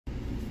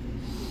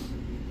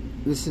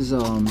This is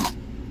a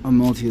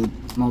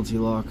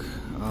multi-lock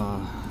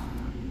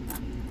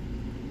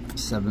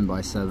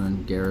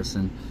 7x7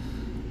 Garrison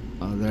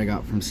that I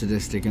got from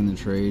Sadistic in the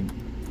trade.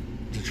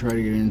 To try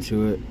to get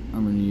into it,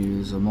 I'm going to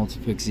use a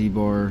multi-pick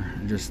Z-bar,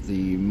 just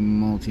the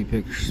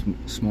multi-pick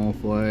small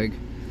flag.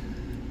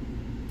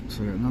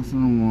 So I got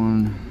nothing on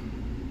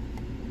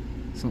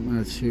 1, something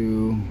on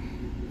 2.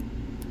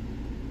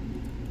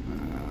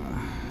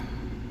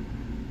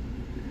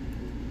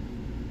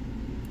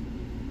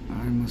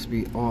 I must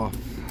be off.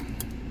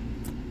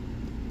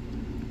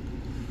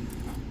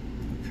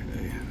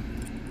 Okay.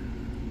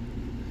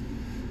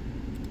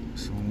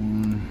 So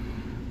 1,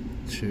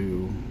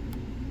 2,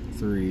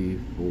 3,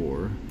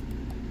 4.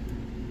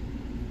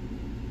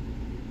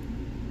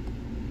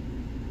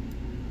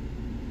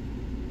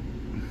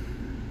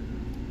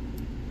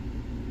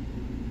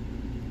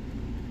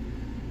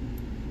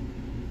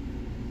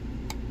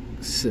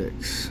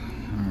 Six.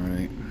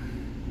 Alright.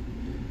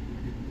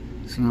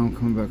 So now I'm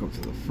coming back up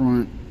to the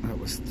front. That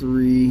was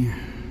 3.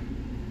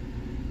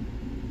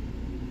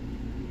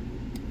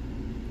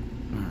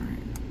 Alright.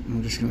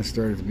 I'm just going to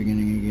start at the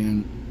beginning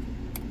again.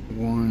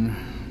 1,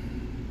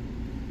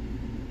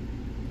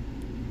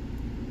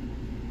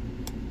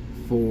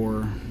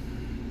 4,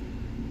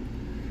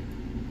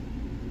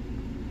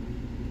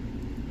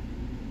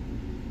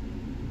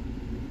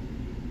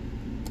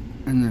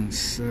 and then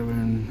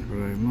 7, but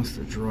I must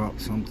have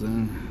dropped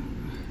something.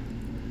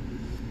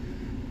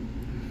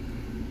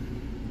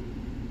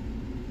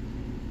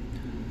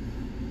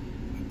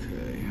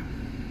 Okay,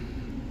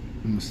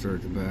 I'm gonna start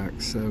at the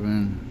back.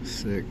 7,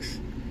 6,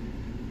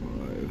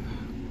 5.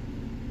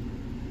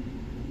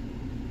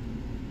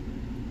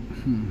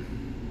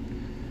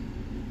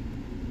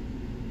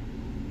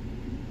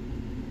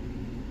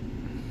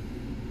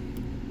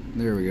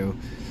 There we go.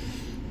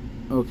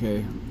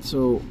 Okay,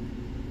 so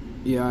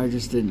yeah, I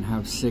just didn't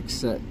have 6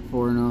 set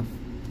far enough,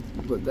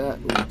 but that,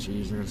 oh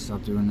geez, I gotta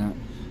stop doing that.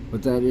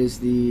 But that is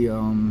the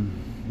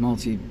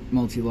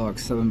multi-lock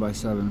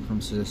 7x7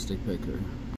 from Sadistic Picker.